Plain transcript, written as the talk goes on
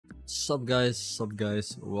Sup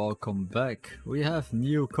guys, welcome back. We have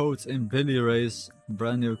new codes in Billy Race,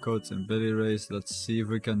 brand new codes in Billy Race. Let's see if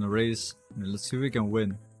we can race, let's see if we can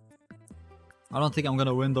win. I don't think I'm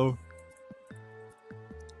gonna win though.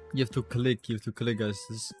 You have to click guys. This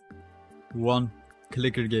is one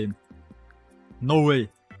clicker game. No way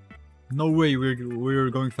we're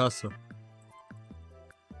going faster.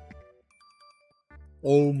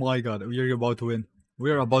 Oh my god, we are about to win. We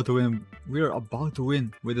are about to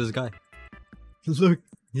win with this guy. Look,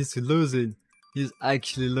 he's losing. He's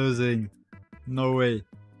actually losing. No way.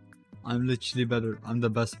 I'm literally better. I'm the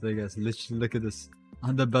best player, guys. Literally, look at this.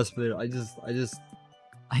 I'm the best player. I just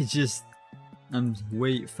am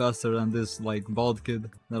way faster than this like bald kid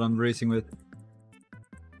that I'm racing with.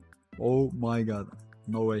 Oh my god.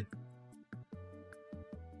 No way.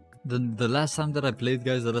 The last time that I played,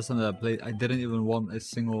 guys, I didn't even win a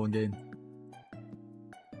single game.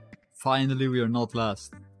 Finally, we are not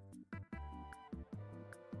last.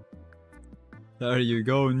 There you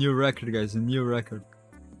go, new record, guys, a new record.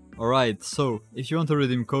 Alright, so if you want to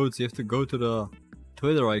redeem codes, you have to go to the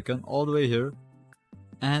Twitter icon all the way here.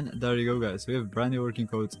 And there you go, guys, we have brand new working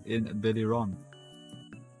codes in Billy Run.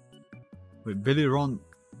 With Billy RunStar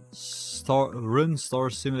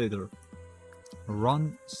Simulator.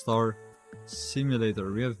 RunStar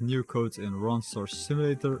Simulator. We have new codes in RunStar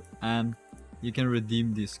Simulator, and you can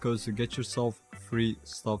redeem these codes to get yourself free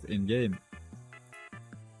stuff in game.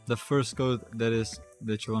 The first code that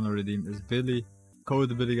you want to redeem is Billy.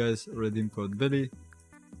 Code Billy, guys. Redeem code Billy.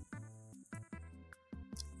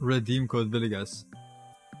 Redeem code Billy, guys.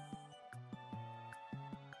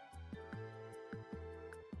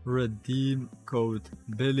 Redeem code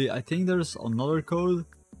Billy. I think there's another code.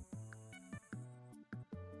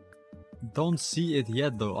 Don't see it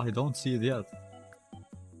yet though. I don't see it yet.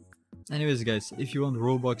 Anyways, guys, if you want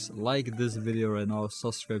Robux, like this video right now,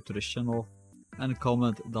 subscribe to the channel, and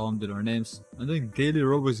comment down below your names. I'm doing daily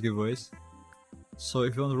Robux giveaways, so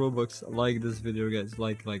if you want Robux, like this video, guys.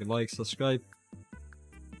 Like, subscribe.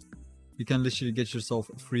 You can literally get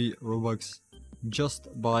yourself free Robux just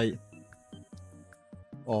by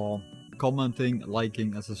commenting,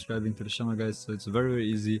 liking, and subscribing to the channel, guys. So it's very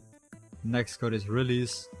easy. Next code is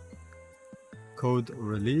release. Code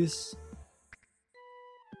release.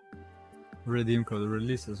 Redeem code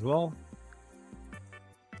release as well.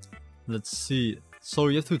 Let's see. So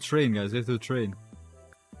you have to train, guys. You have to train.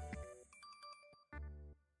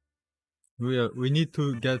 We need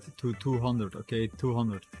to get to 200. Okay,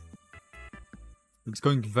 200. It's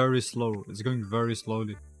going very slow. It's going very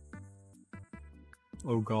slowly.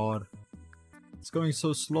 Oh god, it's going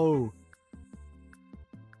so slow.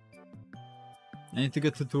 I need to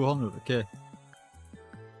get to 200. Okay.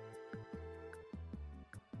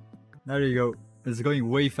 There you go. It's going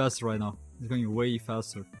way faster right now. It's going way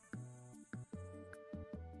faster.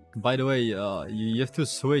 By the way, you have to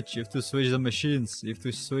switch. You have to switch the machines. You have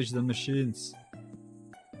to switch the machines.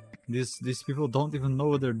 These people don't even know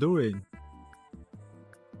what they're doing.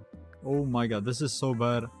 Oh my god, this is so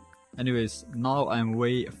bad. Anyways, now I'm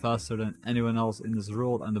way faster than anyone else in this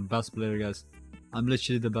world. I'm the best player, guys. I'm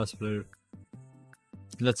literally the best player.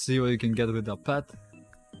 Let's see what you can get with a pet.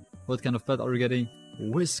 What kind of pet are we getting?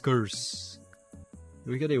 Whiskers.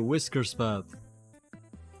 We get a whiskers pet.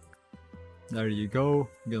 There you go.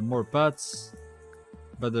 Get more pets.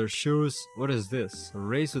 Better shoes. What is this?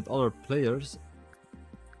 Race with other players.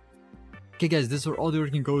 Okay, guys, these are all the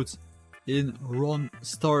working codes in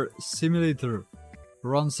RunStar Simulator.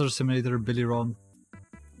 RunStar Simulator, Billy Run.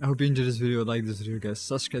 I hope you enjoyed this video. Like this video, guys.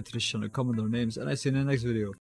 Subscribe to the channel, comment their names, and I see you in the next video.